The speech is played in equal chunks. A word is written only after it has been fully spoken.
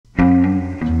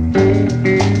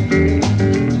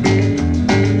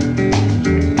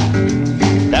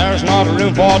There's not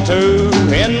room for two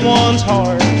in one's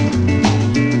heart.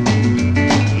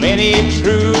 Many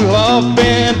true love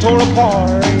been torn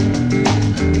apart.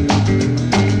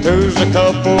 Two's a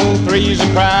couple, three's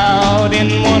a crowd.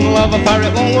 In one love affair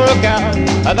it won't work out.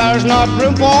 There's not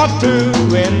room for two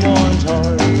in one's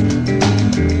heart.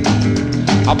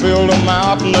 I built a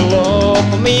mountain of love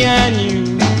for me and you.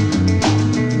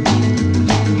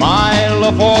 My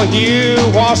love for you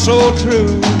was so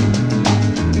true.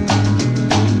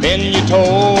 Then you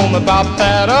told me about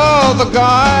that other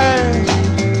guy.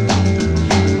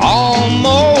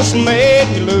 Almost made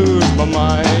me lose my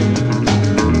mind.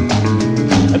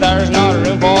 There's not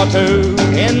room for two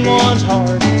in one's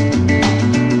heart.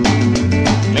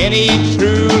 Many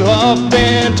true love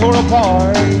been torn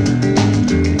apart.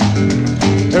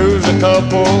 Two's a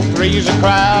couple, three's a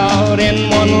crowd. In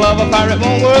one love affair it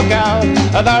won't work out.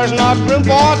 There's not room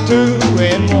for two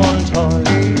in one's heart.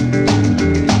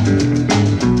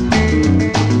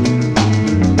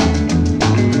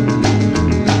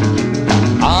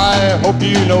 I hope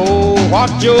you know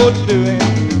what you're doing.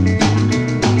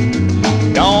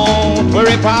 Don't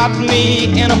worry about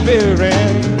me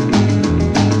interfering.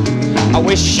 I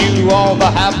wish you all the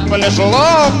happiness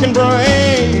love can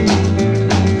bring.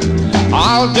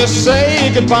 I'll just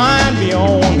say goodbye and be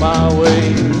on my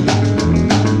way.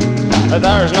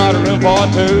 There's not room for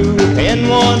two in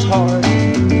one's heart.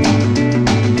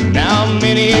 Now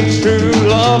many a true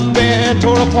love been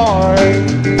torn apart.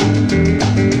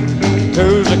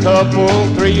 Two's a couple,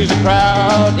 three's a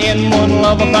crowd. In one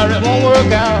love affair it won't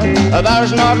work out.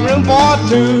 There's not room for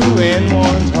two in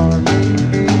one's heart.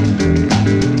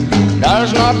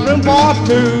 There's not room for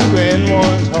two in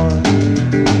one's heart.